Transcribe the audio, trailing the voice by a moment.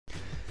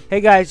Hey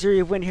guys,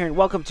 Win here, and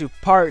welcome to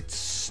part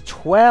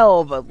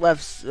 12 of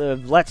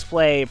Let's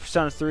Play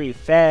Persona 3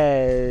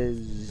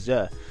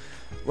 FES.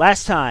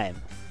 Last time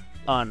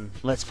on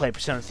Let's Play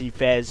Persona 3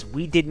 FES,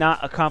 we did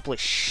not accomplish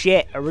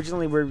shit.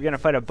 Originally, we were going to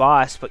fight a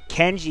boss, but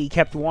Kenji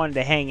kept wanting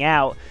to hang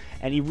out,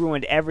 and he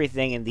ruined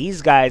everything, and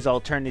these guys all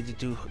turned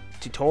into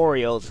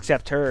tutorials,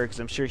 except her,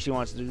 because I'm sure she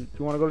wants to... You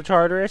want to go to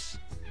Tartarus?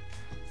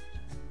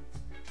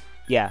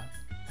 Yeah.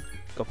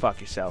 Go fuck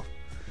yourself.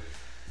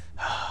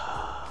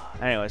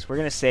 Anyways, we're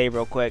going to save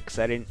real quick, because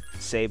I didn't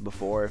save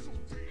before.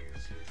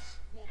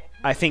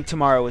 I think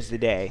tomorrow is the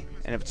day.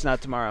 And if it's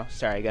not tomorrow...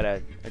 Sorry, I got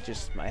to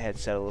adjust my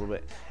headset a little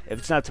bit. If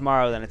it's not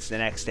tomorrow, then it's the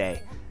next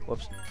day.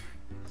 Whoops.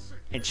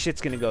 And shit's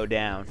going to go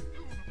down.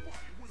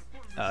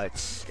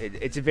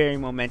 It's a very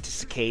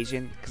momentous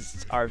occasion, because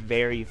it's our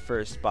very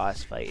first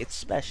boss fight. It's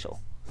special.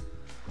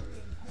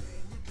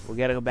 We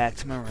got to go back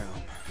to my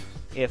room.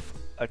 If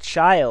a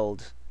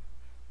child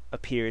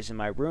appears in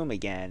my room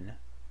again,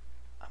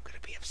 I'm going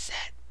to be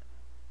upset.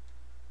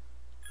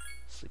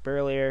 Sleep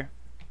earlier.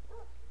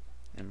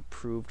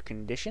 Improved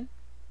condition.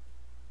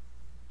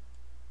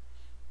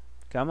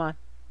 Come on.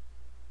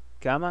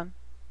 Come on.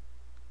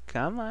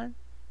 Come on.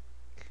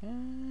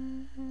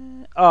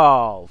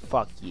 Oh,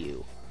 fuck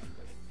you.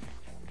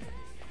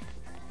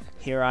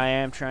 Here I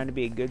am trying to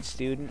be a good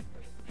student.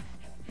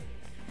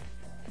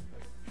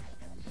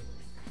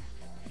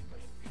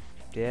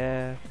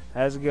 Yeah.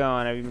 How's it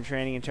going? Have you been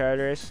training in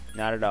Tartarus?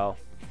 Not at all.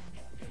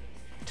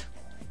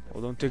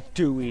 Well, don't take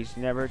 2 weeks.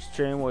 Never hurts to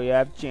train while you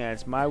have a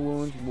chance. My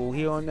wounds will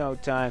heal in no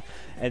time,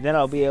 and then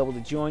I'll be able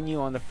to join you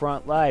on the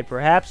front line.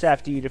 Perhaps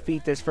after you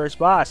defeat this first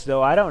boss,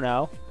 though I don't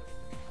know.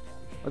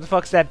 What the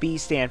fuck's that B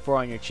stand for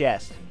on your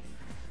chest?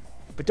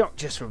 But don't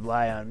just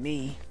rely on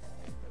me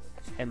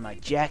and my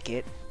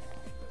jacket.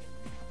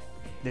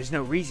 There's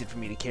no reason for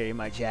me to carry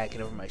my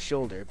jacket over my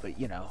shoulder, but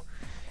you know,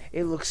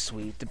 it looks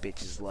sweet. The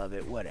bitches love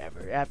it.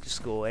 Whatever. After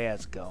school, hey,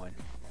 how's it going?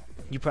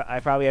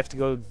 I probably have to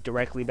go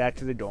directly back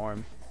to the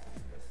dorm.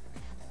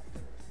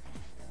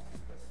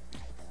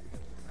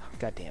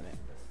 God damn it.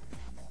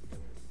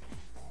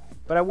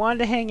 But I wanted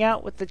to hang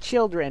out with the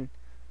children.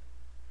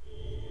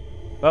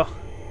 Oh.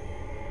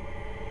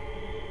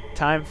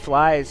 Time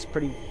flies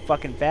pretty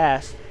fucking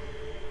fast.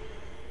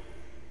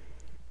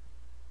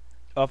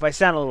 Oh, if I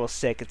sound a little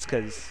sick, it's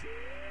because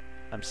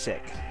I'm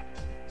sick.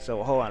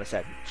 So hold on a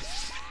second.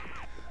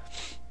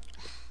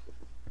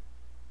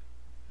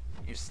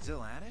 You're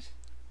still at it?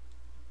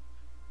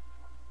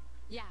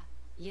 Yeah,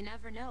 you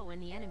never know when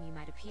the enemy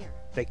might appear.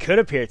 They could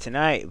appear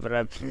tonight, but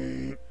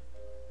I'm...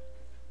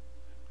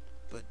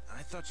 But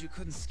I thought you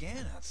couldn't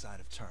scan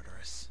outside of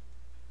Tartarus.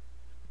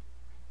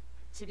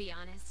 To be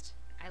honest,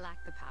 I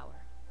lack the power.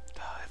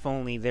 If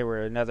only there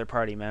were another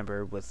party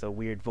member with a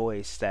weird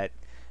voice that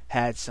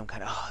had some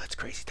kind of... Oh, that's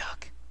crazy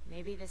talk.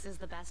 Maybe this is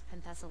the best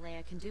Penthessa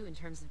Leia can do in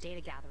terms of data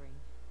gathering.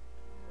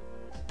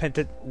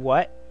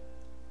 What?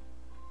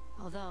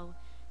 Although,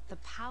 the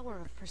power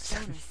of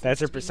Persona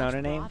That's her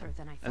persona name?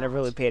 I never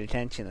really thought. paid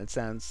attention. That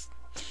sounds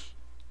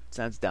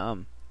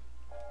dumb.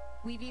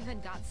 We've even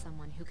got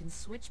someone who can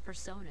switch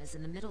personas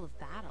in the middle of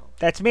battle.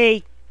 That's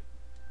me!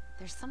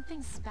 There's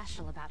something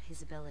special about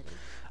his ability.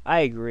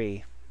 I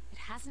agree. It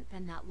hasn't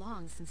been that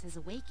long since his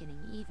awakening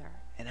either.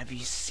 And have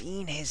you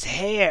seen his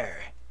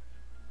hair?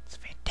 It's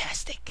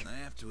fantastic. I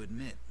have to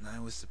admit, I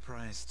was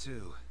surprised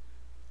too.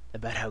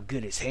 About how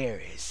good his hair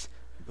is.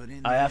 But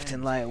in I the often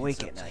end, lie it's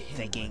awake up at to night him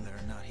thinking, whether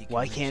or not he can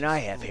why reach can't his I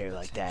have full hair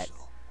like that?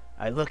 potential.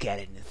 I look at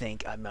it and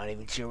think, I'm not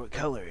even sure what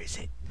color is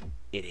it.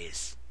 It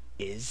is.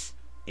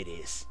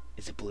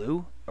 Is it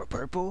blue, or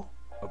purple,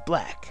 or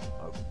black,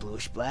 or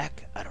bluish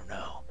black? I don't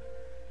know.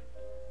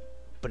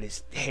 But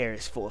his hair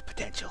is full of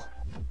potential.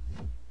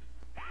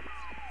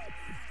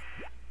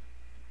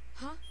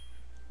 Huh?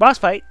 Boss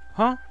fight?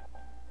 Huh?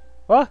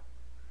 What?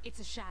 It's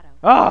a shadow.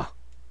 Oh!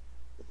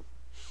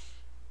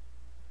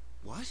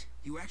 What?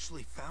 You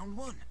actually found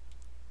one?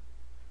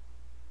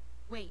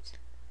 Wait.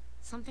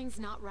 Something's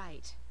not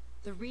right.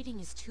 The reading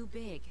is too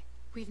big.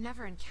 We've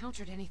never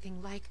encountered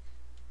anything like...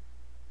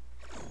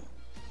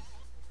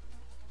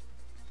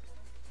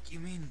 You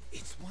mean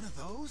it's one of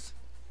those?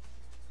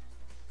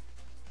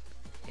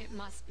 It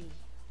must be.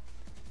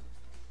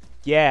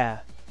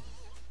 Yeah.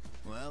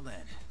 Well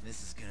then,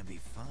 this is gonna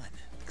be fun.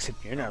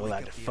 Except you're not I'll wake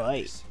allowed up to the fight.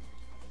 others.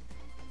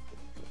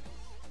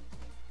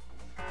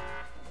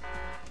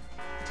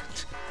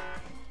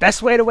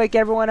 Best way to wake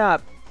everyone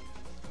up.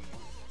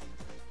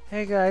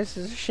 Hey guys,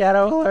 there's a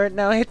shadow alert.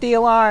 Now hit the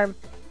alarm.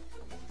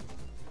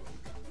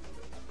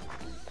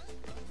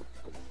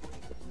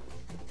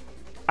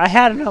 I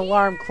had an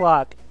alarm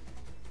clock.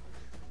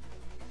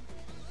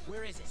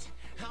 Where is it?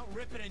 I'll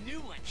rip it a new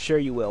one. Sure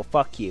you will.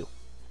 Fuck you.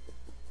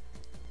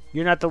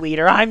 You're not the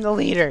leader. I'm the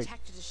leader.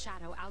 Detected a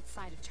shadow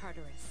outside of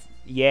Tartarus.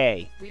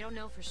 Yay. We don't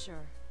know for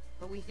sure,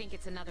 but we think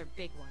it's another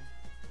big one.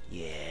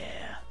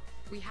 Yeah.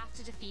 We have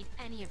to defeat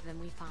any of them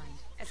we find,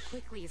 as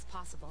quickly as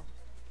possible.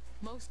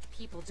 Most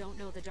people don't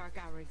know the Dark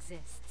Hour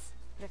exists,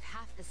 but if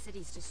half the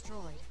city's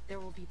destroyed, there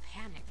will be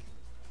panic.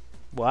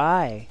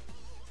 Why?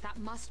 That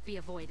must be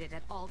avoided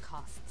at all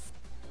costs.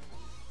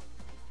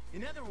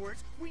 In other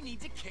words, we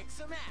need to kick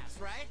some ass,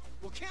 right?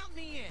 Well, count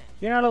me in.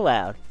 You're not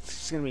allowed.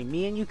 It's gonna be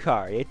me and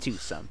Yukari, a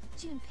twosome.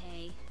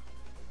 Junpei.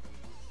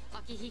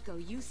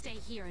 Akihiko, you stay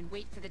here and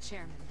wait for the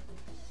chairman.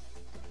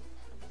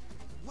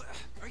 What?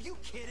 Are you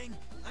kidding?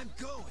 I'm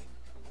going.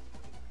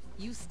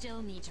 You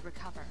still need to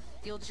recover.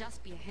 You'll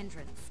just be a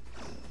hindrance.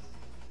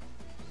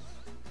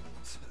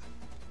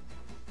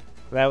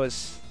 That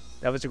was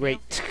a great.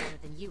 They'll fare better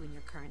than you in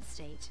your current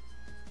state.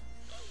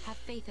 Have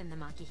faith in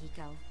them,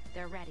 Akihiko.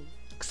 They're ready.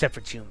 Except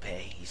for Junpei,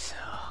 he's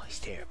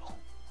terrible.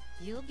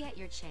 You'll get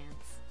your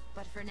chance,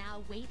 but for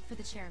now, wait for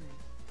the chairman.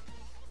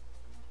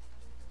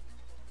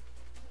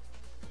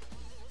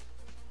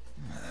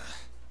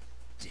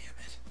 Damn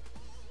it.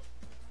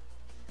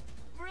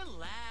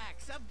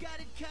 Relax, I've got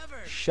it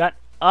covered. Shut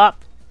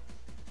up.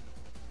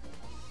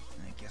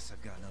 I guess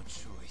I've got no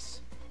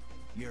choice.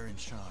 You're in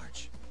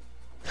charge.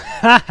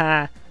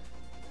 Haha.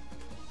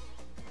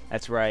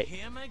 That's right.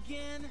 Him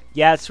again?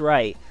 Yeah, that's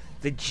right.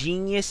 The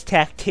genius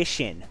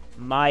tactician.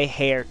 My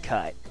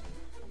haircut.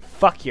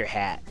 Fuck your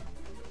hat.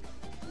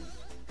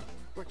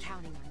 We're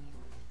counting on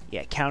you.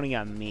 Yeah, counting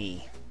on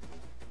me.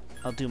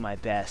 I'll do my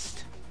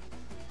best.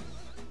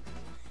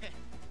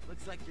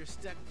 Looks like you're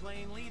stuck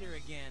playing leader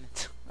again.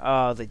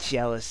 Oh, the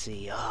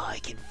jealousy. Oh, I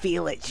can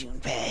feel it,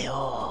 Junpei.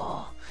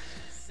 Oh.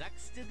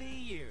 Sucks to be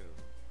you.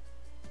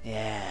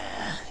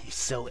 Yeah, you're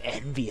so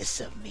envious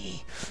of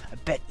me. I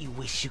bet you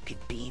wish you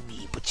could be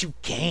me, but you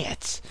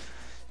can't,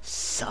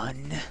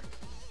 son.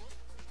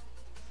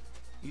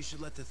 You should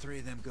let the three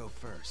of them go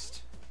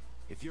first.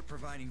 If you're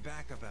providing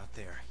backup out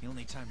there, you'll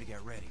need time to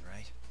get ready,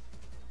 right?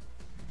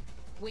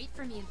 Wait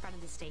for me in front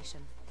of the station.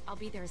 I'll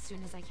be there as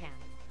soon as I can.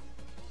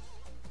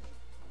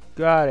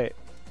 Got it.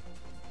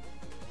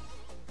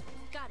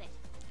 Got it.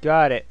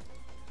 Got it.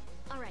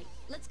 All right,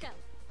 let's go.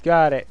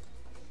 Got it.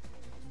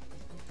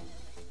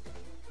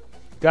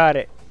 Got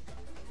it.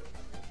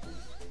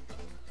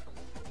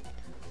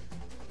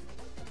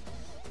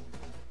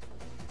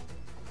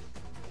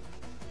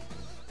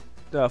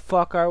 The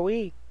fuck are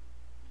we?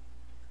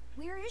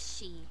 Where is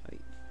she?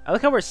 I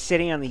like how we're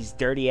sitting on these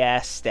dirty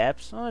ass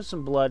steps. Oh, there's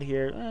some blood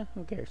here.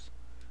 Who cares?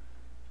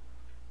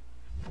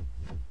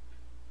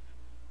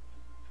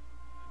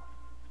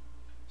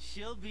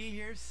 She'll be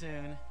here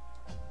soon.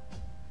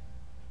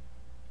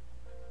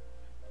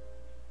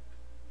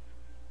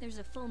 There's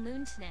a full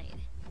moon tonight,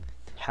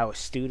 How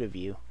astute of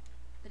you.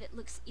 but it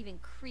looks even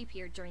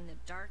creepier during the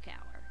dark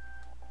hour.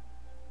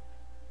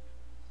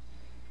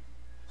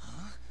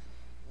 Huh?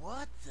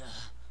 What the?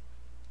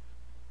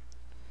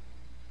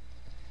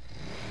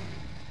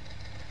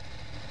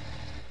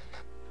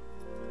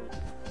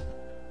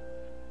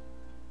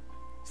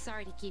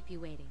 Sorry to keep you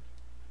waiting.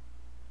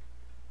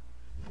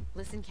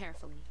 Listen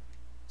carefully.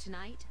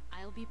 Tonight,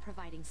 I'll be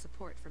providing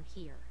support from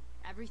here.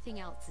 Everything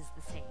else is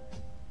the same.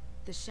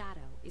 The Shadow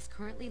is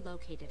currently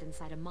located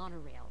inside a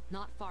monorail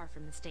not far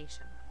from the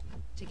station.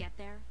 To get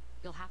there,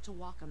 you'll have to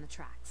walk on the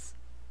tracks.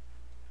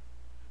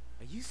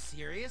 Are you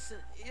serious?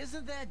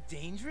 Isn't that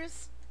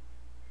dangerous?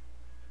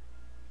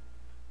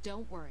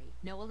 Don't worry,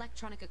 no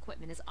electronic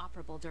equipment is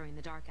operable during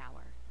the dark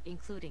hour,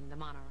 including the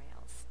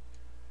monorails.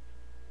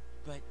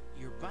 But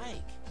your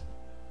bike...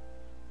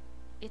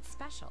 It's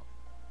special.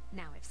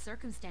 Now, if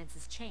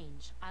circumstances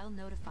change, I'll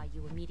notify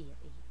you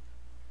immediately.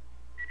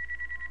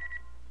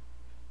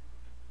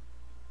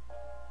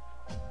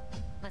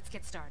 Let's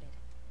get started.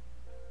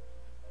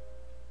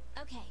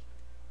 Okay,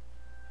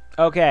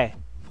 Okay.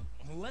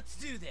 Let's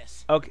do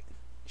this. Okay.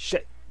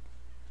 Shit.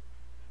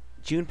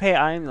 Junpei,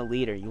 I am the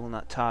leader. You will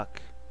not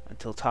talk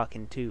until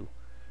spoken to.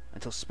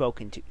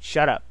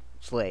 Shut up.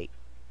 It's late.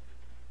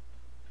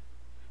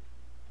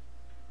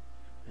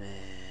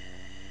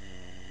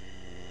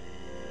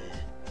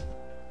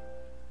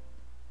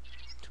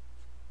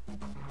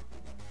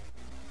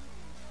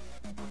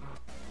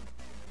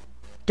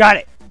 Got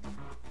it.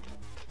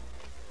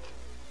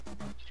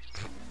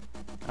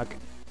 Okay.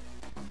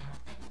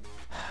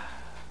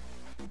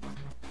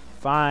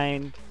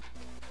 Fine.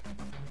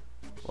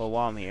 Well,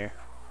 while I'm here.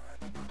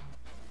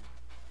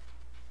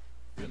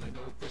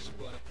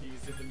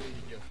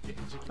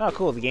 Oh,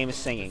 cool. The game is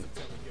singing.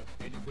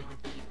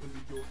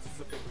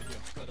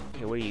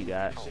 Okay, what do you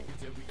got?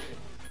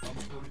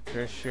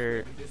 Dress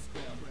shirt.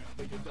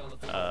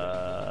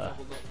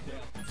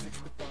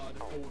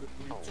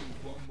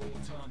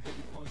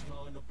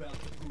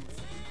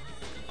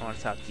 I want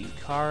to talk to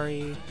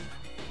Yukari.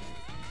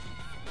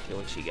 Okay,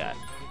 what she got?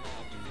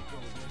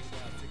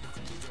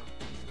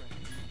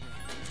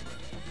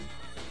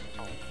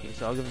 Okay,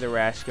 so I'll give the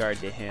rash guard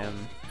to him.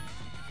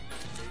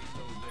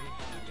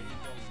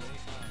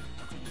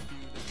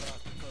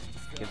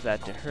 Give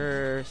that to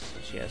her, so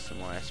she has some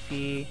more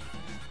SP.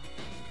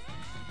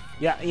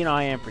 Yeah, you know,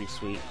 I am pretty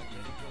sweet.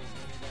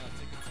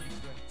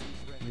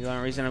 The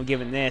only reason I'm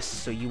giving this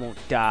so you won't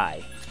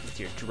die with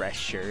your dress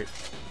shirt.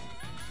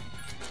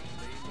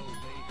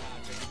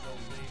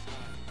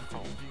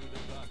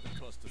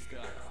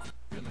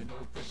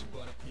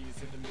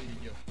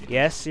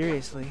 Yes,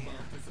 seriously.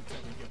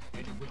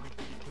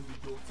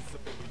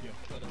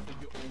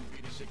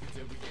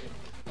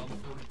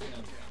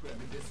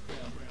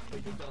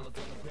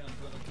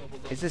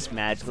 Is this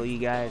magical, you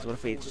guys? What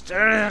if it's...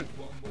 I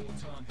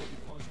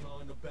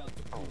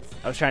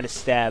was trying to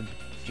stab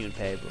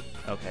Junpei, but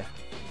okay.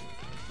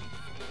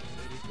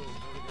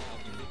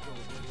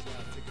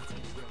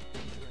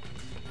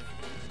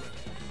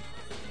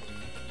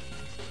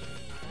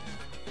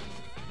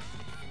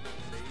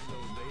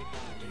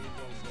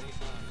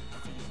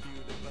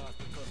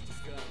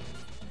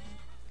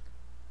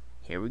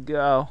 Here we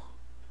go.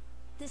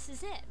 This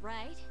is it,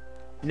 right?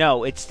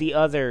 No, it's the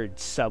other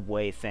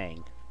subway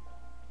thing.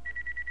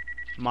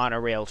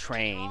 Monorail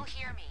train. Can you all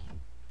hear me?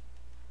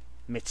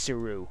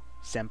 Mitsuru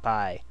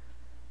Senpai.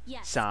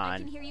 Yes, San. I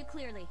can hear you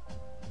clearly.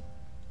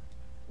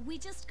 We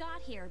just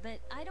got here, but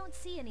I don't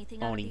see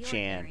anything out of the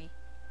Oni-chan. ordinary.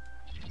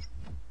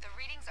 The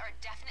readings are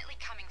definitely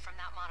coming from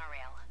that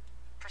monorail.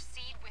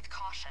 Proceed with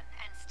caution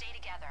and stay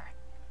together.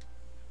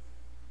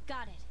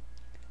 Got it.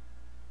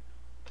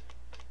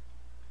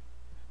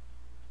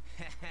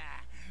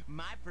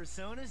 My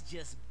persona's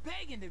just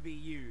begging to be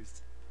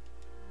used.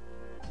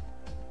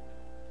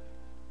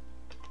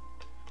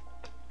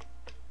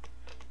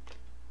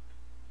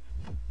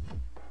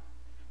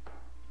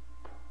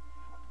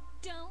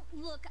 Don't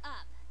look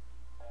up.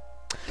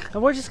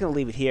 And we're just gonna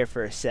leave it here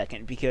for a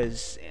second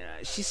because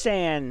she's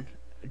saying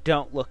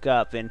don't look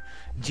up, and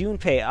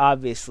Junpei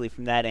obviously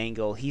from that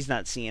angle he's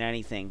not seeing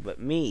anything, but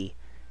me,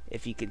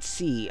 if you could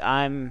see,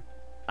 I'm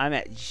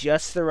at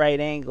just the right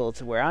angle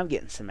to where I'm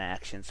getting some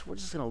action. So we're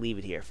just gonna leave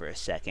it here for a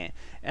second,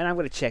 and I'm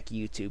gonna check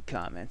YouTube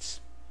comments.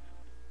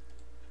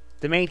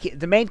 The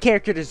main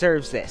character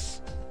deserves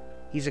this.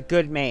 He's a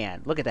good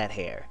man. Look at that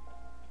hair.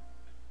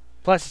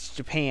 Plus it's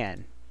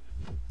Japan.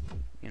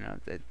 You know,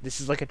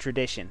 this is like a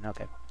tradition.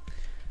 Okay.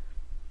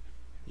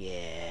 Yeah.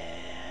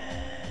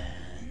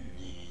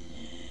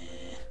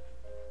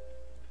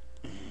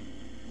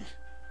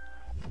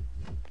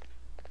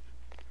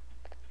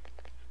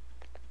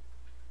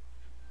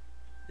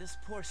 This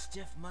poor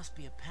stiff must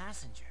be a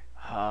passenger.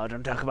 Oh,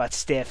 don't talk about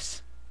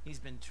stiffs. He's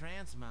been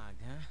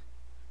transmogged, huh?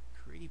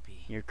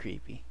 Creepy. You're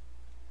creepy.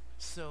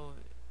 So,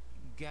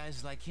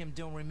 guys like him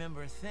don't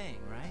remember a thing,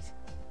 right?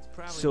 It's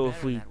probably So if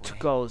better we that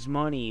took way. all his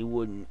money, he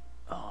wouldn't...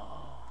 Oh.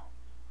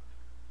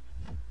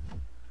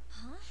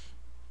 Huh?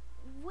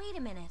 Wait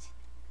a minute.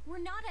 We're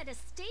not at a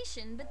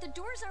station, but the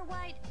doors are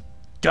wide.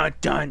 Dun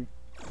dun!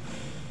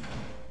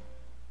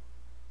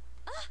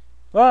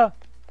 Ah!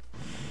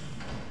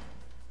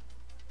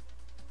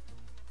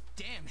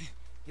 Damn,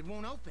 it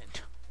won't open.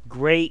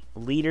 Great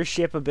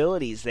leadership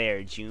abilities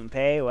there,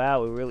 Junpei.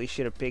 Wow, we really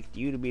should have picked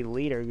you to be the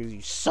leader because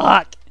you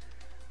suck!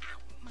 Ow,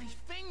 my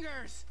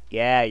fingers!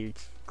 Yeah, you're a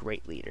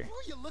great leader.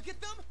 Oh, you look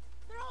at them?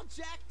 They're all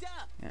jacked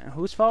up.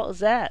 Whose fault is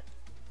that?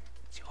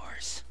 It's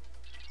yours.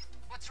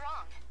 What's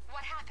wrong?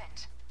 What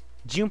happened?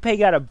 Junpei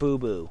got a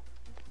boo-boo.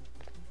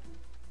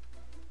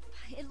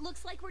 It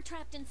looks like we're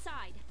trapped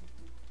inside.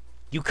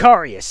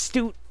 Yukari,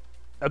 astute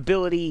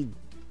ability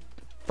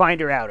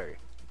finder-outer.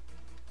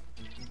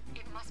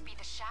 It must be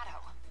the shadow.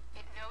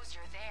 It knows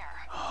you're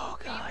there. Oh,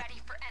 Be God.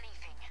 ready for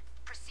anything.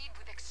 Proceed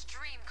with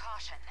extreme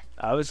caution.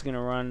 I was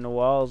gonna run the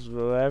walls,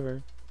 but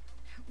whatever.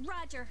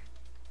 Roger.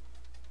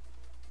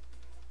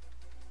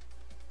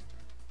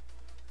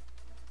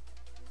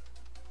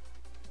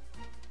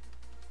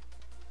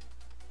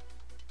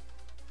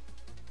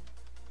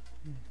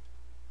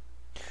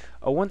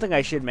 Oh, one thing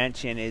I should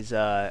mention is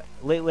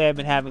lately I've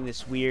been having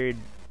this weird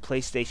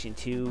PlayStation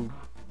 2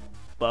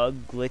 bug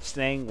glitch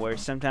thing where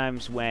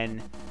sometimes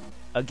when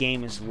a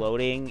game is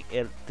loading,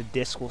 the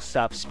disc will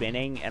stop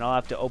spinning and I'll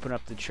have to open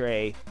up the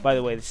tray. By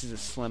the way, this is a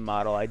slim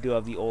model. I do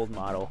have the old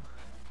model,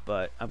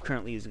 but I'm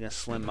currently using a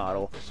slim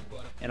model.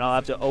 And I'll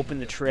have to open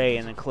the tray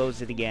and then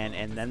close it again,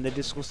 and then the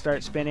disc will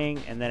start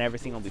spinning, and then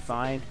everything will be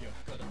fine.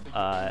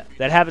 That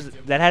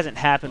hasn't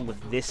happened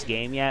with this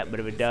game yet,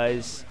 but if it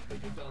does,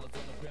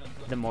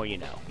 the more you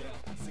know.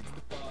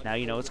 Now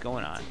you know what's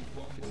going on.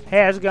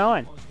 Hey, how's it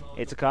going?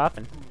 It's a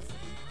coffin.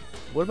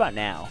 What about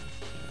now?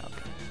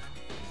 Okay.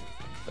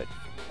 But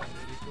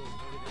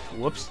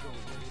whoops.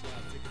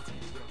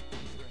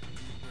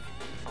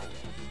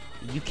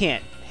 You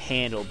can't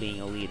handle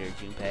being a leader,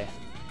 Junpei.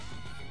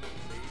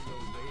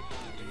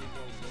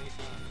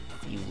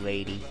 You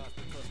lady.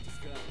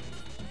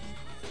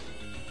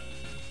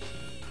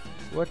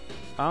 What?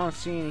 I don't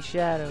see any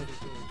shadows.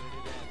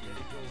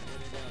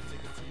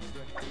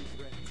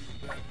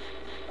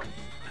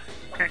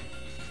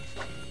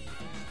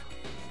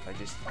 I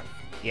just...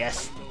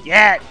 Yes!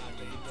 Yeah!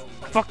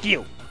 Fuck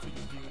you!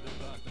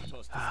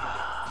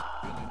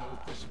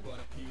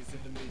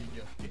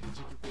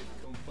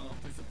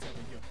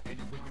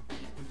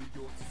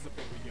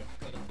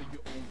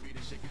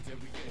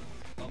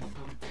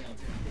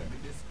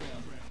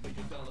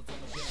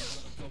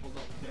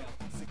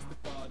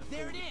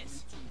 There it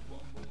is.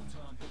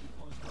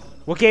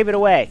 What gave it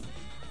away?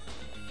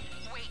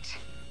 Wait.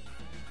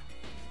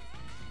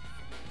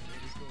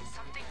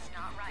 Something's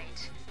not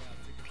right.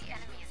 The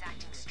enemy is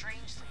acting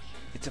strangely.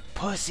 It's a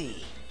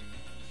pussy.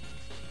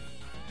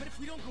 But if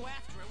we don't go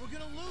after it, we're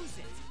gonna lose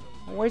it.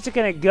 Where's it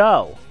gonna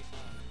go?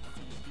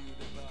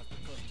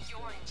 You're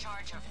in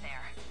charge over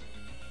there.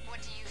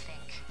 What do you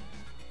think?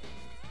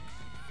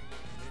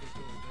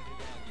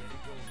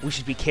 We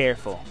should be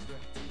careful.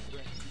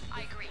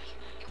 I agree.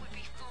 It would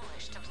be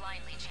foolish to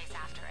blindly chase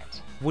after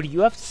it. What do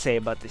you have to say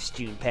about this,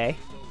 Junpei?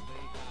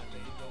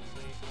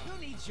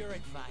 Who needs your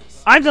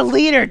advice? I'm the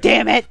leader,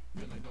 damn it!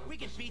 We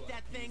can beat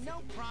that thing,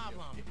 no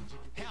problem.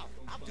 Hell,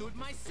 I'll do it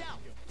myself.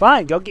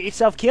 Fine, go get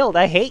yourself killed.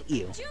 I hate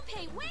you.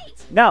 Junpei,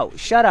 wait! No,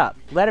 shut up.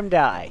 Let him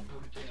die.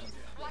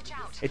 Watch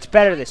out. It's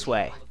better this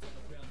way.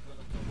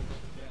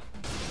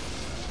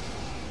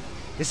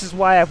 This is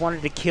why I've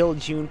wanted to kill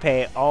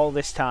Junpei all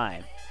this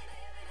time.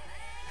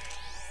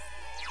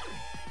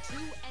 2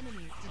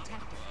 enemies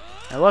detected.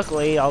 And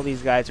luckily, all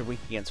these guys are weak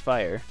against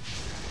fire.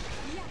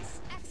 Yes,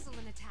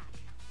 excellent attack.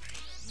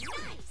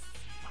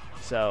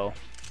 Nice! So,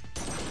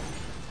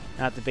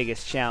 not the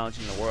biggest challenge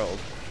in the world.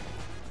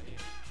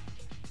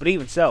 But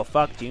even so,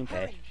 fuck Junpei.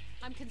 Hurry.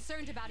 I'm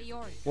concerned about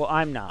Iori. Well,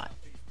 I'm not.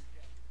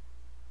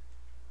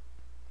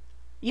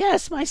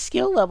 Yes, my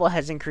skill level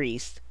has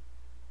increased.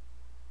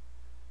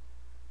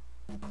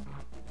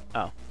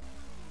 Oh.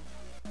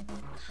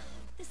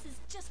 This is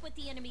just what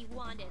the enemy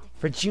wanted.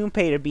 For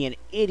Junpei to be an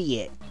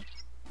idiot.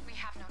 We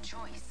have no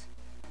choice.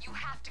 You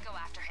have to go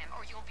after him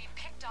or you'll be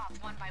picked off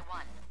one by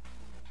one.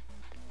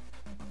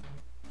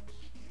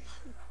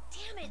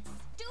 Damn it,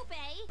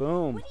 Junpei!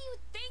 Boom. What are you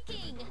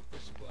thinking?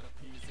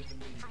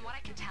 From what I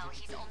can tell,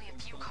 he's only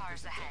a few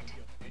cars ahead.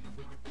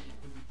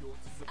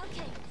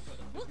 Okay,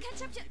 we'll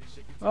catch up to...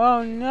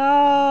 Oh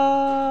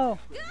no!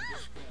 Ah!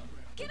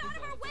 Get out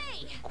of our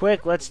way!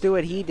 Quick, let's do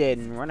what he did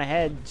and run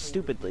ahead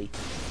stupidly.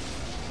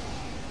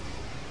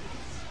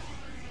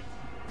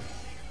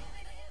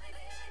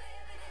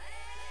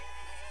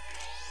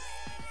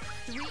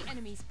 Three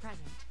enemies present.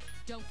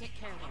 Don't get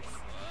careless.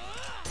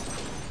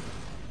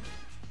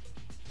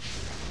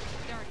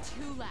 There are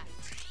 2 left.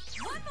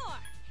 One more!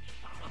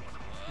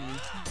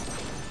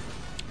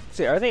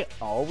 See, are they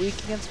all weak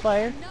against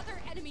fire? Another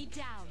enemy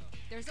down.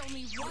 There's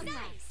only 1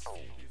 left.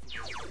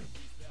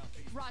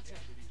 Roger.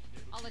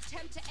 I'll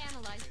attempt to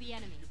analyze the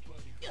enemy.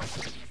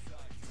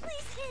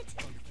 Please hit!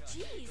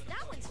 Jeez,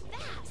 that one's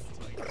fast!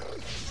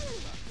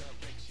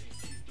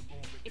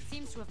 It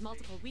seems to have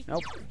multiple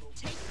weaknesses. Nope.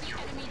 Take the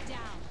enemy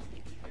down.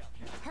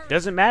 Hurry.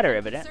 Doesn't matter, I'm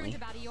evidently.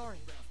 concerned about Iori.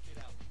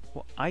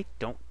 Well, I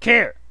don't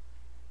care.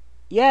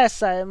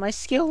 Yes, my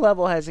skill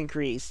level has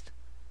increased.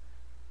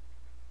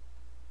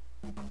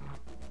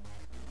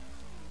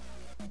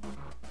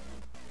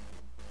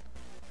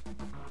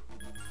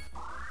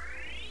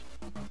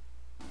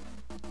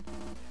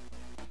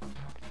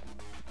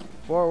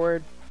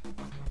 Forward.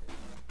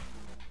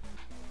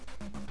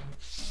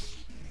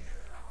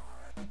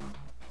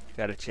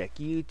 Gotta check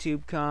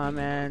YouTube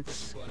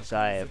comments, because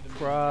I have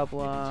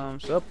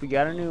problems. Oh, we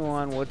got a new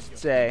one. What's it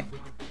say?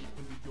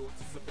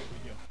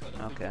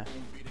 Okay.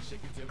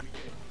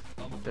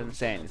 Doesn't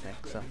say anything,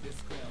 so.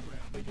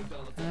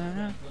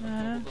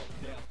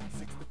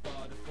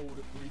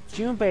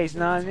 Junpei's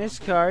not in this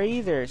car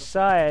either.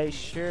 Sigh, I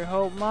sure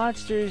hope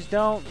monsters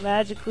don't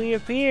magically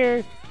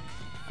appear.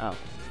 Oh.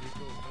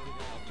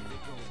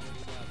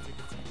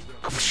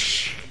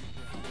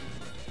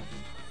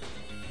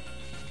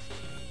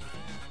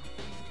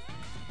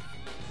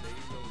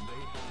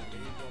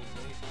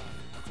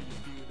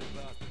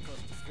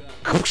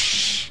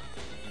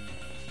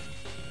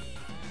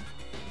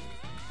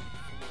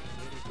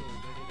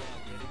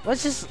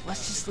 Let's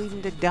just leave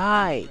him to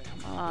die.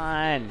 Come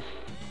on.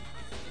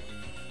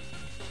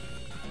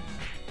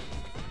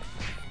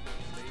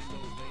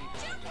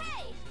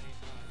 Junpei!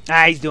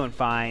 Ah, he's doing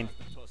fine.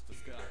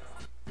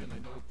 I've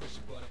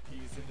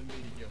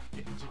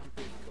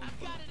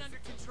got it under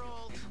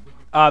control.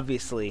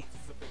 Obviously.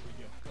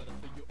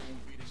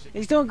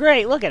 He's doing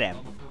great. Look at him.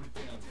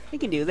 He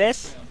can do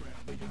this.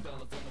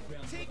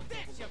 Take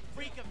this, you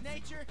freak of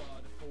nature.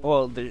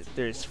 Well,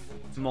 there's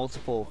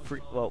multiple free.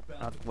 Well,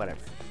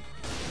 whatever.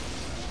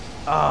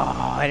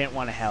 Oh, I didn't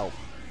want to help.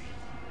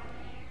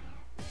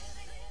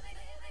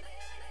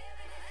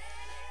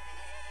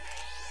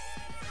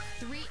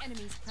 Three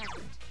enemies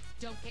present.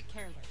 Don't get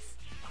careless.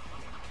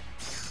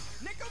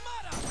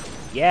 Nikomata!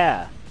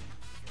 Yeah.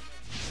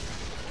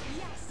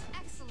 Yes,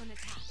 excellent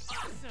attack.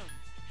 Awesome!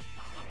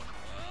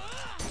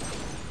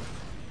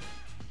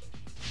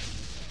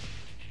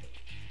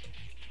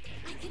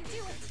 I can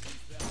do it!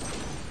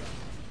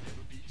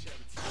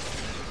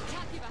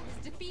 Takuba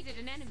has defeated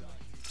an enemy.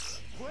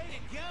 Way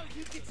to go,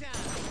 Yuki-san!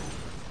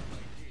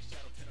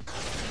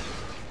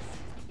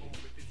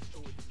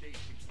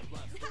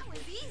 That was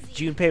easy!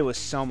 Junpei was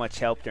so much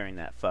help during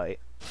that fight.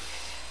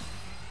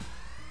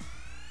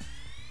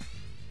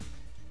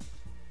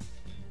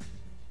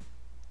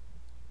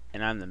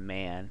 And I'm the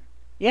man.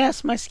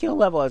 Yes, my skill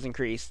level has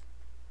increased.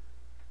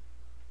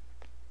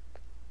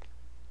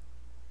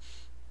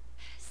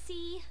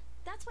 See?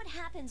 That's what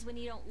happens when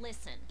you don't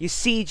listen. You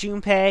see,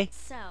 Junpei?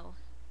 So,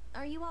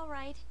 are you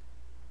alright?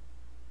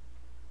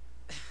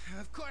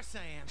 Of course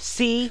I am.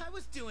 See? I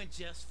was doing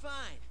just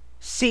fine.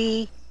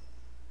 See?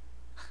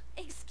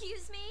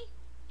 Excuse me?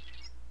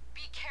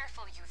 Be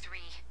careful, you three.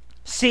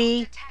 See?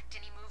 Don't detect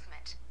any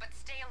movement, but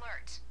stay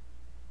alert.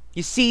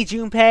 You see,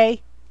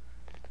 Junpei?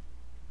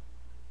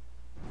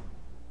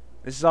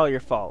 This is all your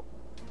fault.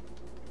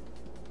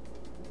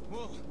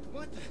 Whoa,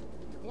 what the?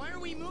 Why are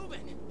we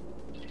moving?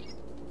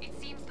 It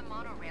seems the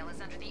monorail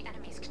is under the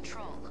enemy's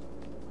control.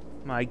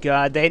 My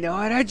God, they know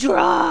how to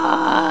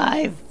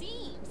drive!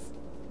 Seems.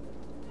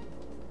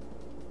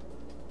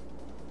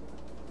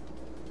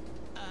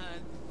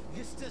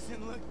 This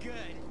doesn't look good.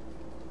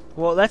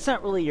 Well, that's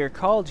not really your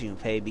call,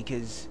 Junpei,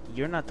 because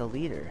you're not the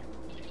leader.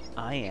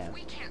 I am.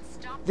 We can't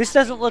stop This that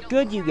doesn't thing, look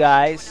it'll good, you crash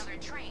guys. into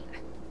another train.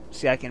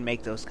 See, I can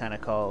make those kind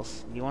of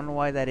calls. You wanna know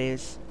why that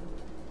is?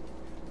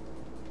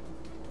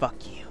 Fuck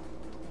you.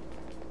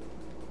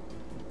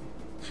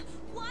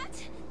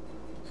 What?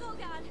 Oh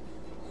God.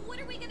 What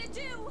are we gonna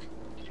do?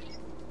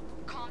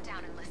 Calm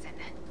down and listen.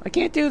 I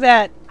can't do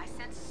that! I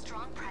sense a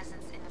strong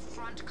presence in the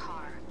front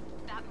car.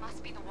 That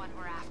must be the one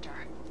we're after.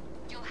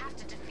 You'll have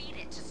to defeat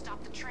it to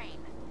stop the train.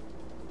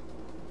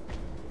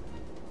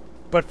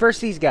 But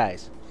first, these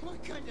guys.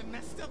 What kind of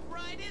messed up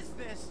ride is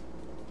this?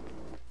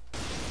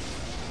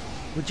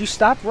 Would you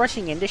stop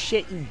rushing into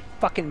shit, you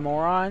fucking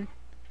moron?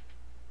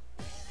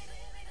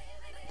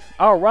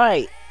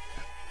 Alright.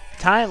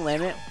 Time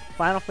limit.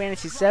 Final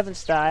Fantasy VII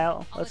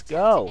style. I'll Let's attempt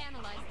go. to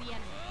analyze the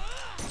enemy.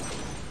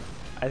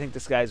 I think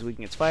this guy's weak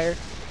against fire.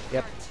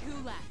 Yep. There are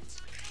 2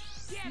 left.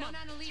 One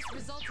analyse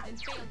resulted in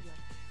failure.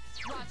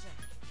 Roger.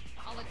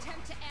 I'll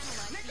attempt to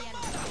analyze the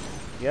enemy.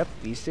 Yep,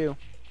 these two.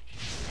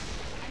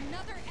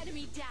 Another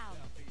enemy down.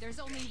 There's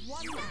only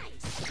one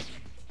left.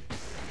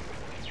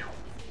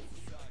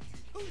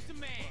 Who's the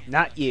man?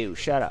 Not you.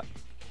 Shut up.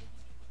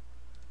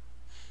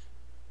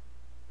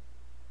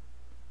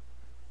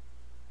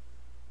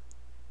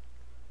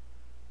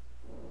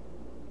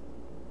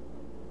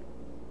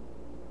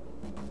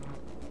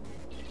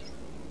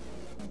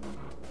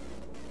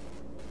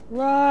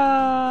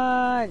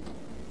 Run!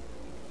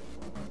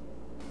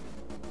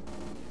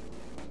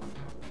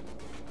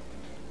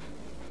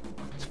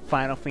 It's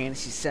Final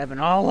Fantasy VII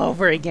all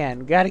over again.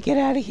 We gotta get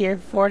out of here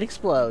before it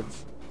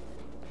explodes.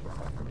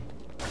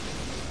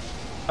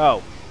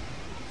 Oh.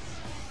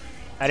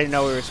 I didn't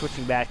know we were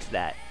switching back to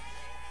that.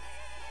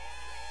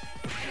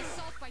 An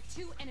assault by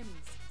 2 enemies.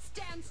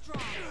 Stand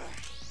strong.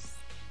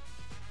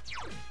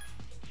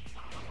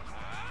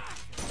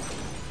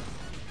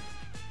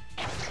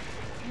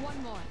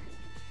 One more.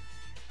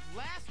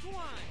 Last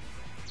one.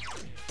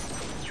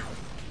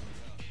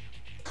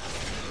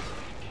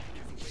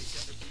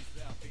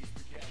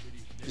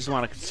 Just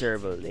want to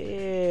conserve a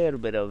little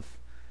bit of...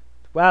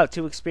 Wow,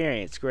 2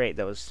 experience. Great.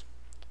 That was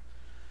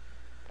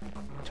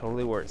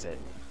totally worth it.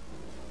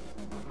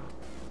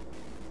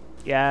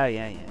 Yeah.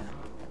 3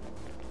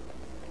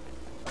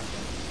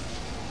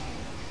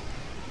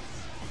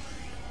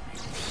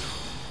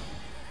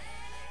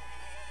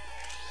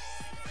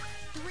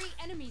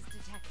 enemies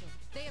detected.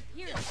 They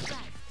appear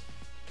stressed.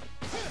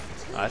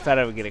 I thought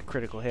I would get a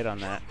critical hit on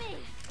that.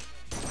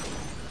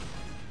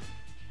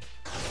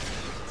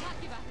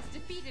 Takuba has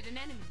defeated an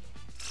enemy.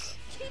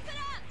 Keep it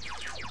up.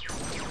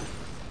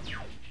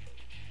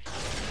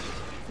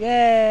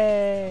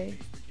 Yay!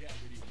 That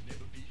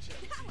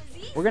was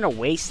easy. We're gonna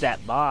waste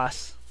that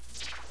boss.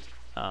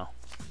 Oh,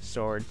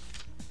 sword.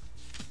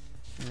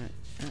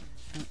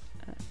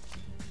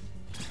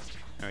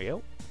 There we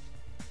go.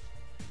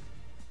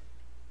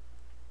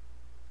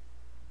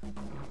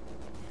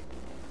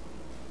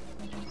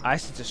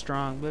 Ice is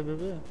strong. Blah, blah,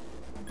 blah.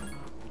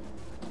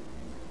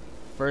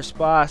 First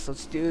boss.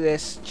 Let's do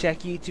this. Check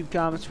YouTube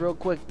comments real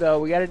quick, though.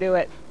 We gotta do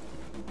it.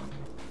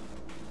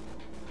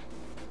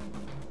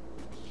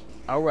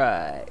 All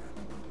right.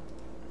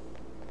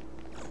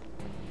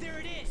 There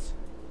it is.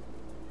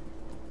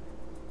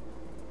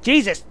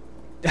 Jesus.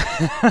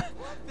 What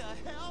the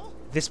hell?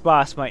 This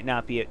boss might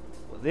not be it.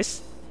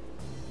 This.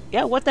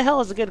 Yeah. What the hell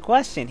is a good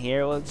question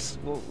here?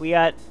 We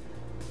got.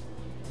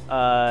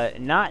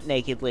 Not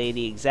naked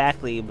lady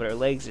exactly, but her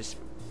legs are...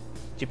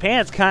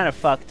 Japan's kind of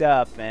fucked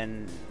up,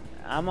 and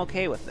I'm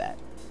okay with that.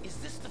 Is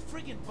this the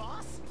friggin'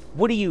 boss?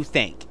 What do you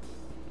think?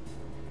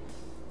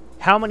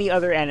 How many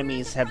other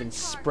enemies have been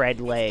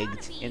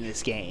spread-legged in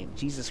this game?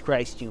 Jesus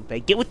Christ,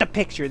 Junpei. Get with the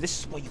picture.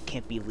 This is why you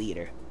can't be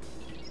leader.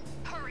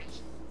 Hurry.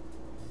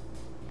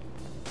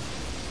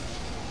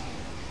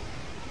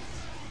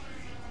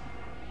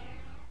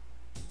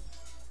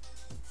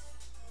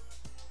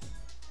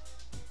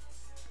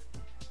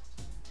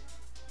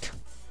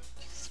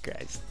 Jesus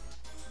Christ.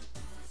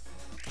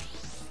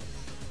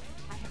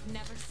 I have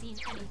never seen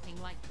anything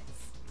like this.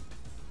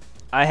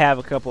 I have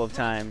a couple of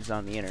times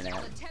on the internet.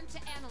 I'll attempt to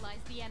analyze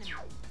the enemy.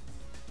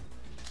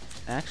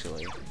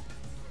 Actually.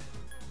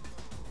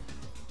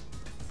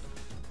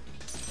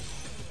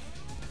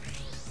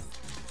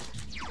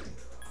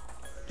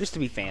 Just to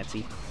be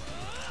fancy.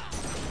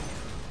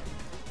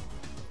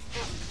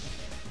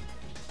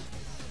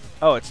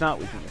 Oh, it's not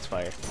weak against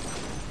fire.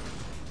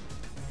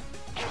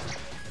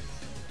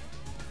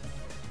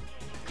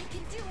 I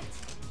can do it.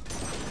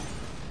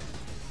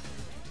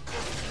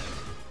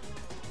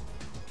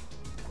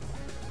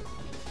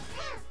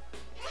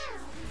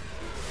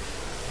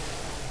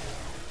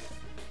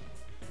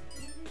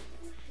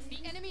 The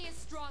enemy is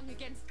strong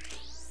against...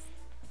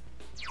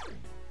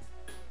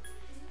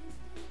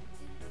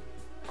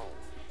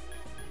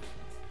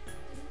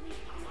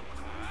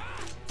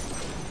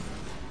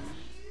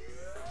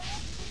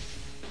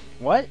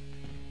 What?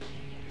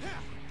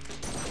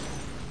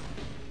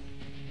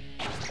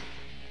 I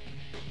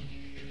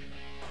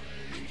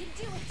can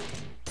do it.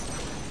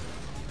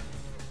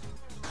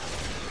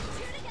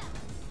 Here to go.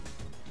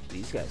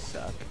 These guys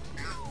suck.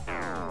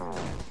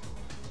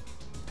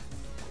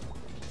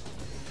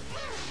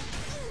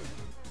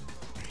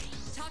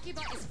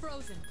 Takeba is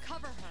frozen.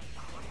 Cover her.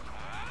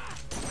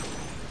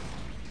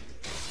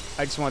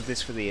 I just want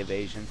this for the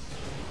evasion.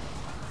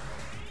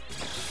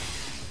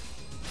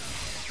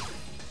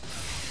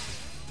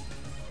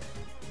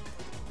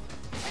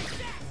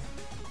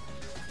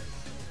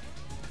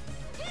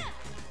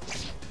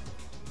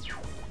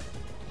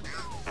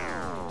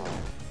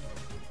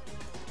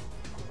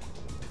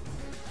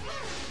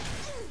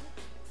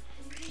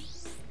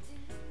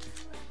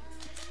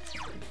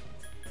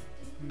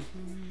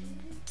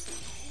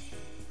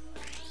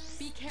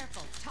 Be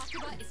careful.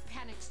 Takeba is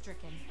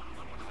panic-stricken.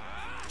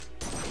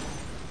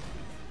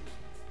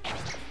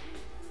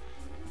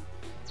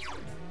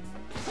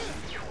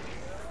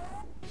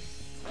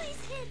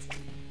 Please hit.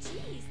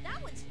 Jeez,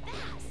 that one's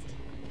fast.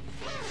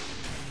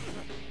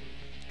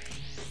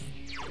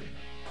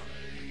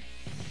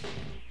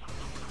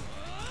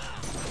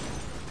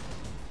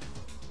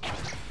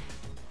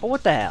 Oh,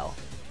 what the hell?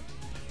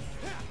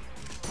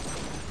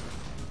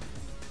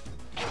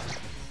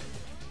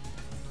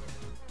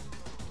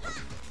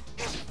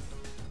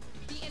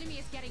 The enemy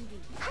is getting beat.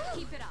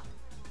 Keep it up.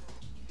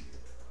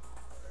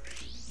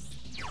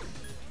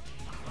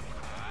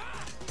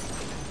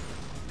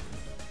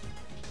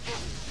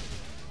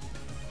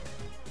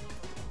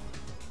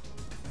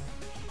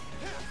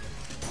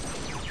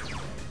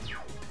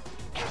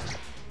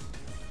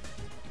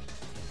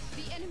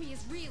 The enemy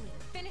is reeling.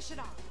 Finish it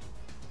off.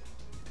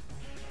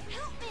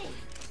 Help me.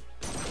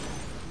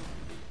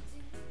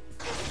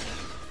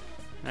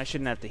 I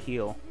shouldn't have to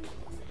heal.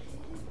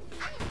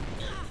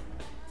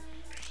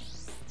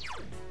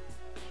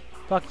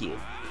 Fuck you.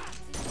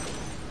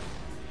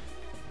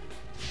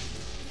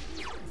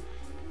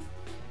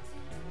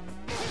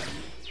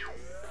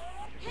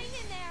 Hang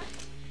in there.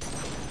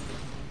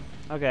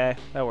 Okay,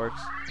 that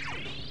works.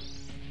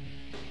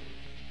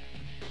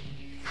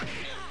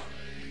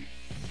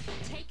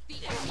 Take the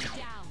enemy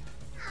down.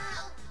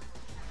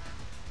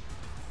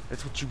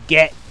 That's what you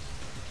get.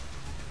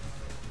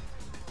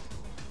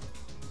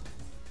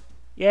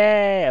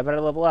 Yay! I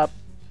better level up.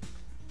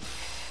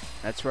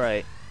 That's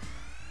right.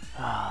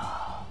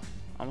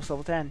 Almost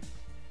level 10.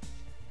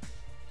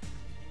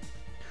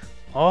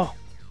 Oh!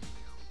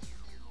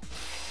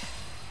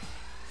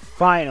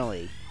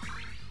 Finally!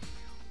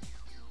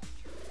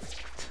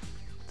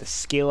 The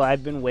skill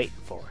I've been waiting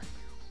for.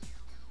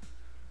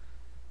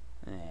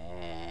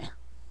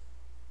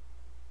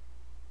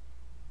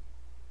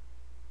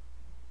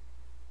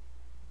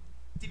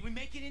 Did we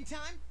make it in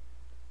time?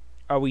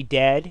 Are we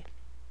dead?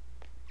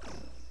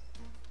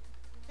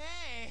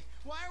 Hey,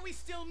 why are we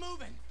still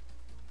moving?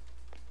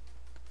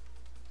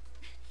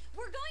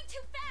 We're going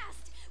too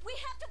fast. We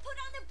have to put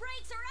on the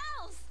brakes or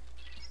else.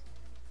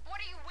 What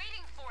are you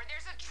waiting for?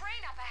 There's a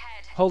train up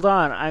ahead. Hold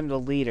on, I'm the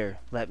leader.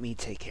 Let me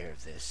take care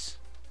of this.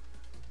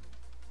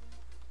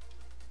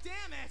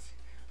 Damn it!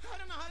 I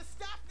don't know how to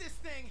stop this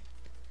thing.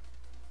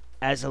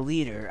 As a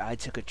leader, I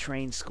took a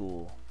train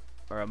school,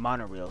 or a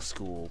monorail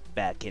school,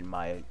 back in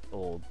my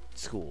old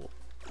school.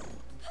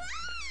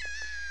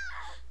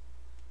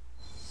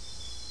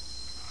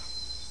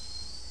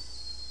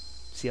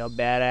 See how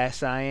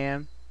badass I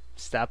am?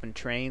 Stopping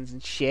trains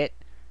and shit.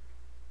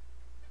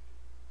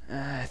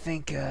 I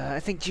think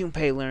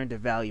Junpei learned a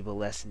valuable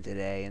lesson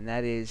today, and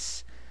that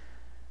is,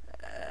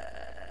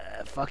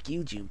 fuck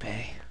you,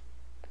 Junpei.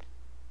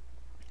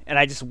 And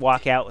I just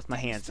walk out with my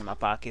hands in my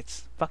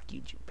pockets. Fuck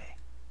you, Junpei.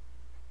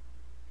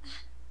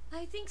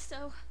 I think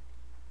so.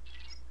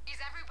 Is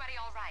everybody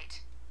all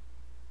right?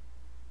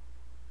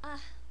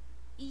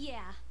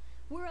 Yeah.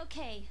 We're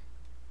okay.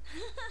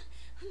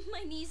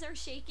 My knees are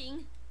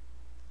shaking.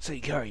 So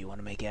Yukari, you want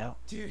to make out?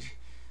 Dude,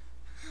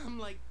 I'm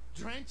like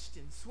drenched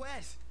in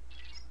sweat.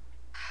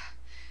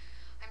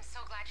 I'm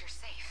so glad you're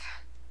safe.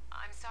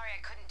 I'm sorry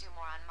I couldn't do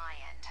more on my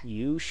end.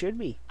 You should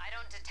be. I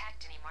don't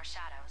detect any more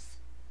shadows.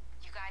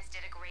 You guys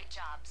did a great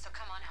job, so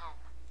come on home.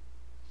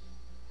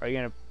 Are you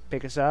gonna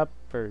pick us up,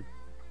 or?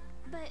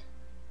 But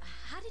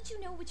how did you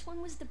know which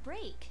one was the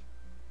brake?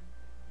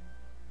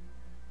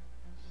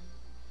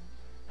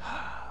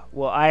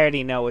 Well, I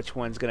already know which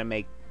one's gonna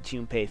make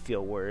Junpei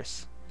feel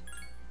worse.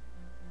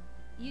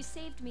 You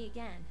saved me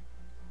again.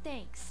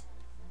 Thanks.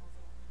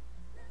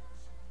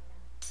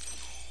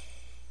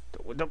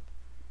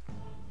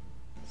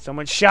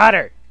 Someone shot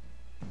her!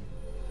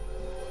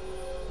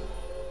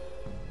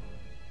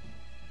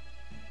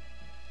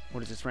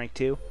 What is this, rank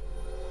 2?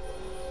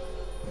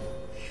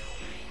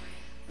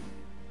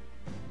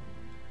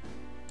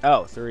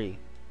 Oh, 3.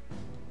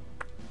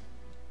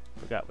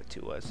 Forgot what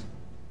 2 was.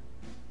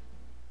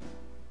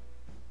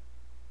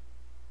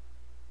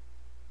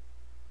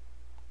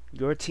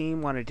 Your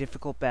team won a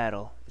difficult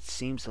battle. It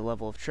seems the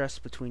level of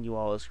trust between you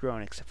all has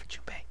grown, except for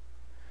Junpei.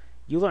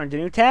 You learned a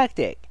new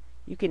tactic.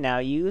 You can now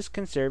use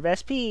Conserve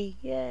SP.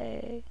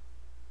 Yay.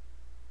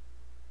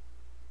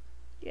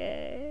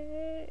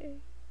 Yay!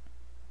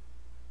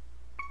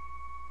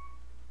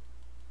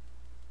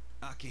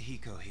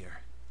 Akihiko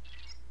here.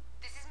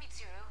 This is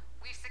Mitsuru.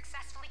 We've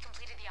successfully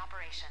completed the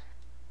operation.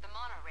 The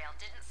monorail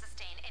didn't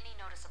sustain any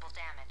noticeable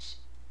damage.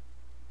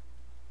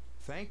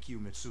 Thank you,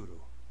 Mitsuru.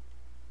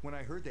 When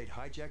I heard they'd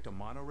hijacked a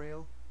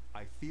monorail,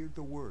 I feared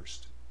the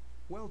worst.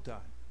 Well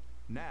done.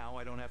 Now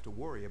I don't have to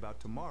worry about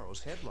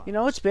tomorrow's headlines. You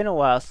know, it's been a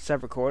while since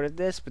I've recorded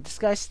this, but this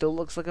guy still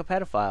looks like a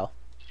pedophile.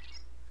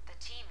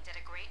 The team did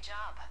a great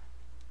job.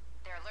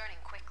 They're learning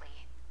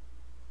quickly.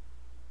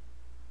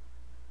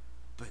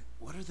 But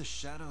what are the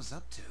shadows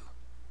up to?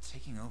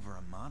 Taking over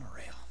a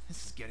monorail.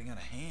 This is getting out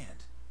of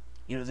hand.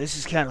 You know, this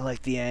is kind of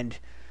like the end.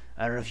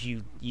 I don't know if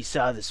you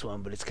saw this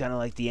one, but it's kind of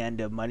like the end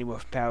of Mighty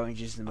Morphin Power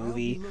Rangers, the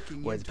movie,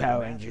 where the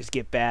Power Rangers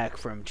get back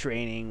from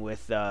training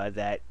with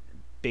that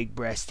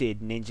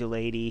big-breasted ninja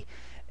lady,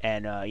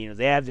 and you know,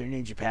 they have their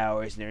ninja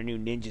powers and their new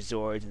ninja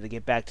zords, and they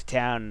get back to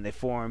town and they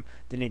form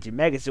the Ninja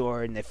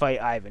Megazord and they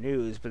fight Ivan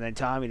Ooze, but then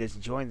Tommy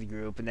doesn't join the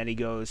group, and then he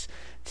goes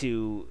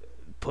to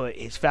put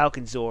his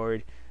Falcon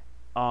Zord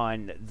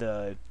on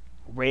the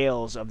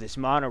rails of this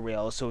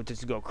monorail so it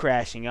doesn't go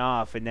crashing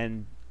off, and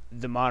then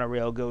the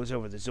monorail goes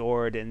over the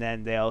Zord, and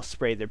then they all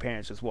spray their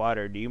parents with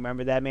water. Do you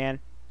remember that, man?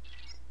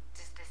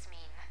 Does this mean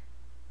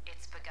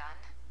it's begun?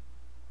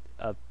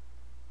 A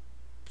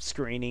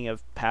screening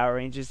of Power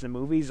Rangers the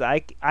movies? I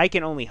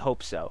can only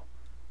hope so.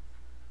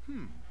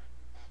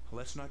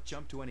 Let's not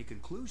jump to any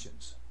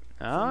conclusions.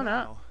 Oh, For no.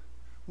 now,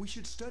 we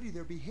should study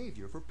their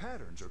behavior for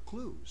patterns or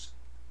clues.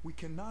 We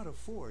cannot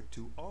afford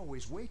to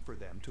always wait for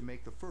them to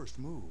make the first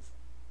move.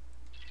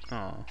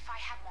 Oh. If I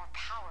had more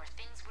power,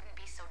 things wouldn't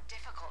be so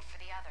difficult for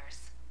the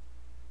others.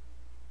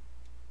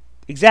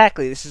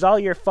 Exactly. This is all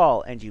your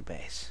fault, and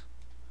Junpei's.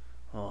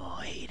 Oh,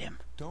 I hate him.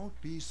 Don't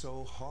be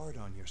so hard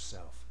on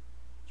yourself.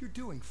 You're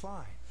doing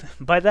fine.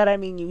 By that I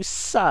mean you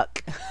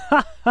suck.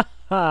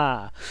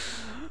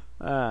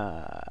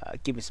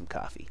 Give me some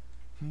coffee.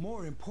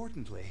 More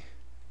importantly,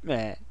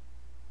 Meh.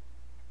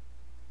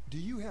 do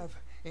you have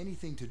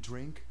anything to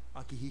drink,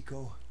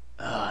 Akihiko?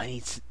 I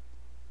need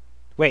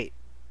Wait.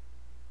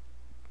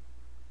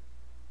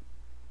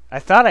 I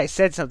thought I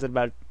said something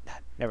about...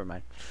 Never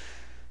mind.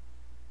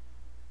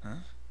 Huh?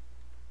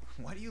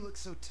 Why do you look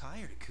so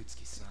tired,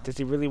 Akutsuki-san? Does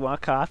he really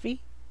want coffee?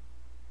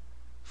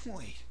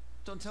 Wait,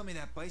 don't tell me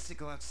that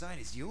bicycle outside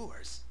is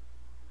yours.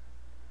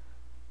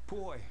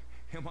 Boy,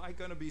 am I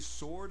gonna be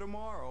sore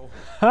tomorrow.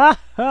 Ha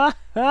ha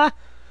ha!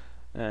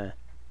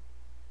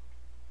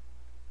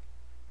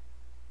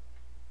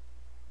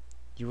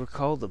 You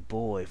recall the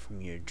boy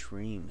from your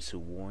dreams who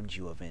warned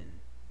you of an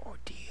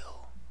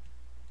ordeal.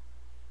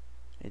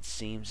 It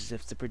seems as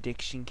if the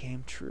prediction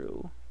came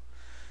true.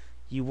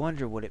 You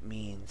wonder what it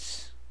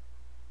means.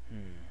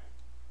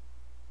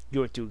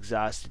 You're too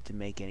exhausted to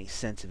make any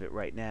sense of it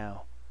right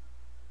now.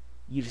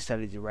 You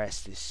decided to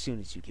rest as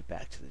soon as you get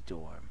back to the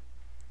dorm.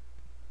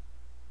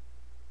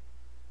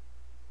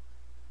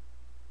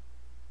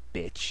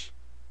 Bitch.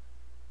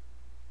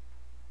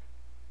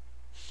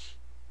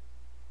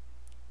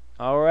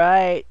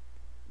 Alright.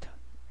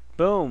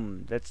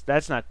 Boom.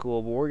 That's not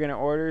cool, but we're gonna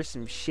order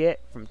some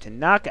shit from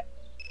Tanaka.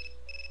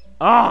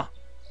 Ah!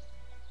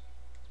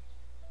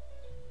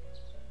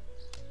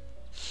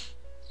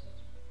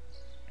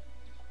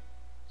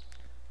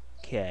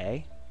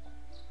 Okay.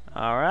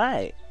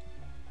 Alright.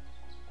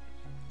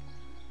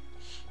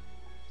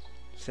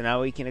 So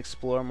now we can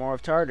explore more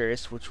of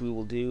Tartarus, which we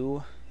will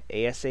do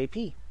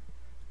ASAP.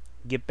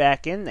 Get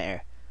back in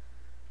there.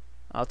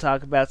 I'll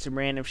talk about some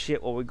random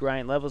shit while we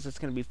grind levels. It's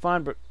going to be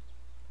fun, but...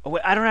 Oh,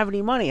 wait, I don't have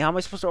any money. How am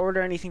I supposed to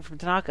order anything from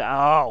Tanaka?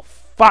 Oh,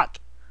 fuck!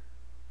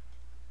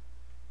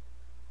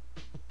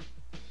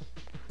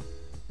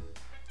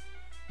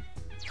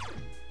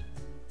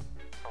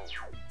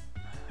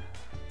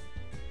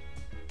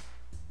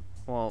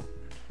 Well...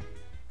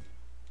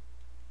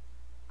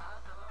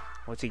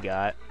 What's he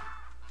got?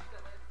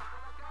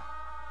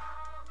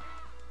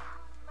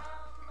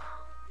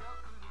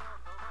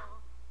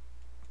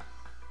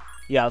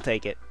 Yeah, I'll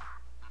take it.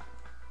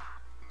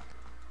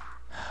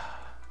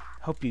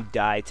 Hope you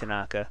die,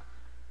 Tanaka.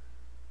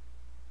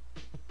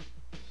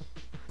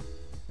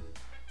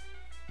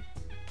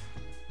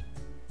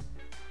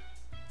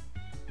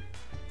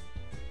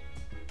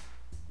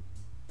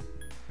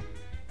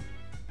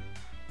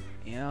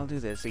 Yeah, I'll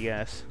do this, I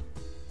guess.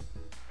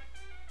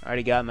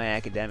 Already got my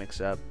academics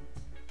up.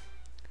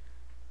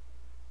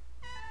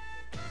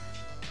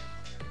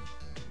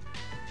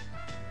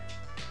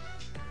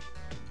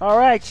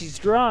 Alright, she's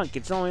drunk.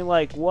 It's only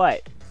like,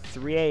 what,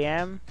 3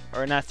 a.m.?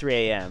 Or not 3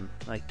 a.m.,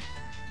 like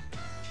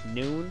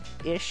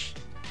noon-ish?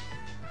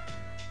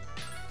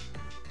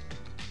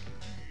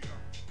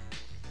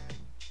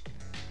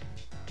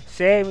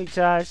 Save me,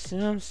 Tosh.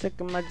 I'm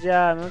sick of my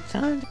job. No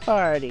time to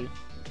party.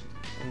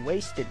 I'm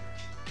wasted.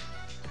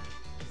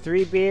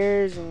 3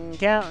 beers and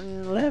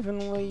counting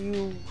 11 while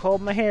you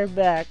hold my hair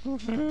back.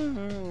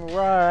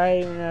 I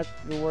even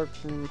have to work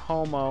from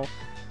homo.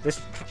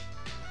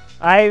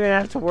 I even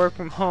have to work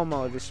from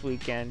homo this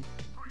weekend.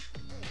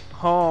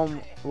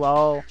 Home,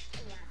 lol.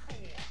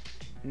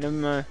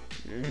 Don't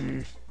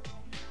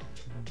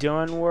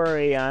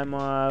worry, I'm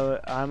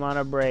on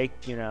a break,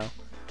 you know.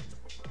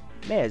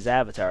 Maya's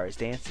avatar is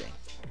dancing.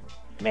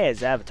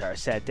 Maya's avatar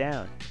sat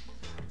down.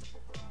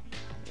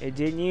 It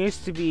didn't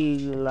used to be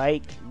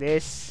like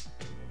this.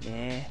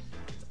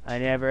 I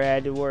never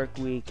had to work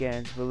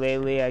weekends, but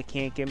lately I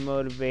can't get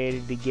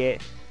motivated to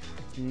get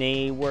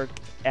work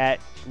at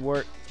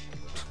work.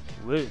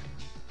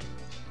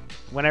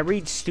 When I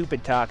read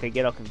stupid talk, I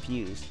get all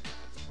confused.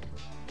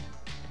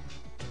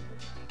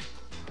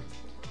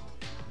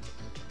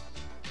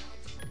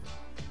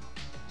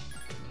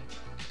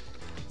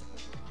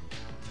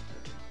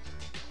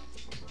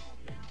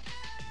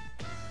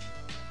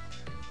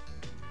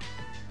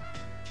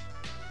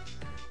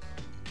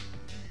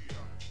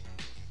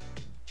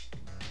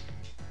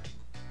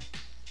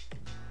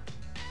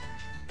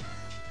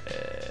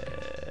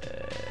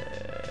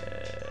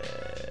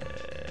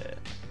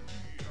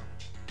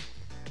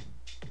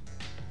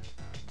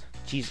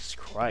 Jesus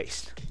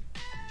Christ.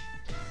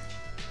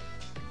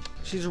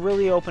 She's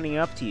really opening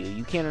up to you.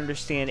 You can't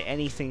understand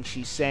anything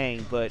she's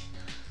saying, but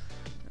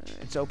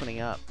it's opening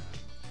up.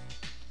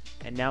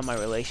 And now my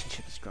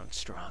relationship has grown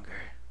stronger.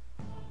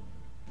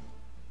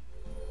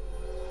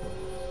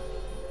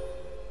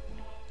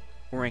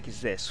 What rank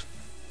is this?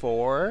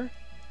 4?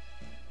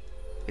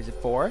 Is it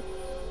 4?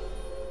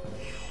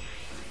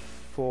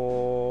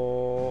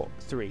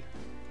 3.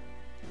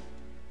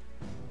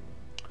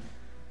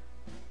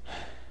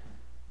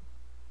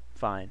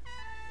 Fine.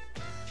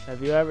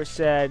 Have you ever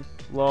said,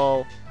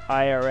 lol,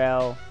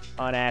 IRL,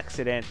 on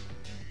accident,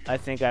 I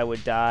think I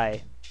would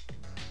die?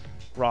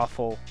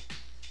 Raffle.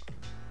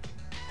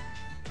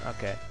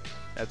 Okay,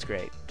 that's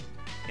great.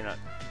 You know,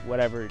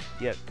 whatever.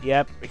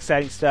 Yep,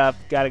 exciting stuff.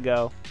 Gotta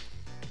go.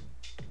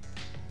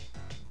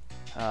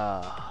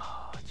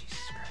 Oh, Jesus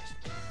Christ.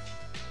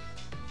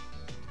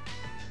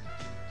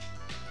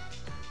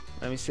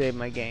 Let me save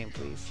my game,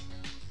 please.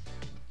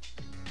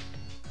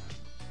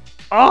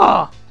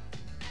 Oh!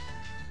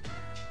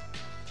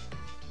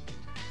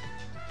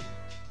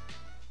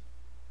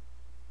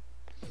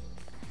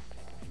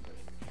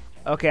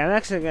 Okay, I'm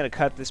actually going to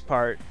cut this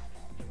part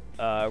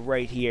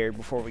right here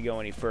before we go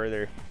any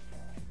further.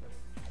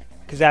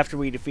 Because after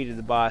we defeated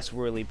the boss,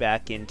 we're really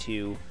back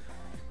into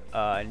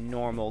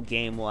normal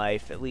game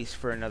life, at least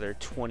for another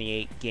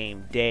 28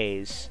 game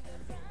days.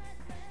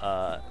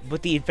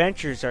 But the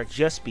adventures are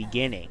just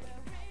beginning.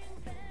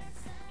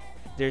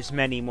 There's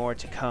many more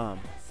to come.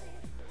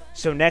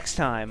 So next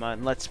time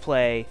on Let's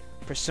Play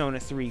Persona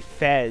 3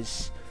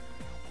 FES,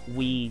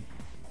 we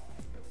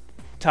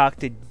talk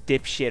to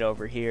dipshit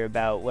over here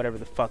about whatever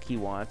the fuck he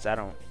wants. I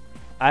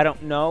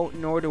don't know,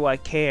 nor do I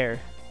care.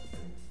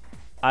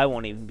 I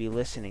won't even be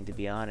listening, to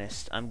be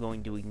honest. I'm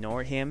going to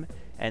ignore him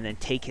and then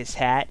take his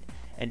hat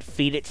and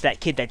feed it to that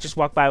kid that just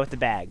walked by with the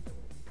bag.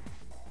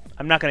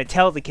 I'm not going to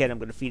tell the kid I'm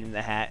going to feed him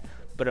the hat,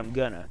 but I'm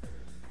gonna.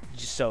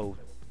 Just so,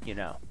 you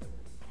know.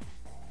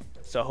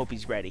 So I hope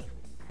he's ready.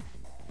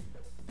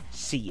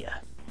 See ya.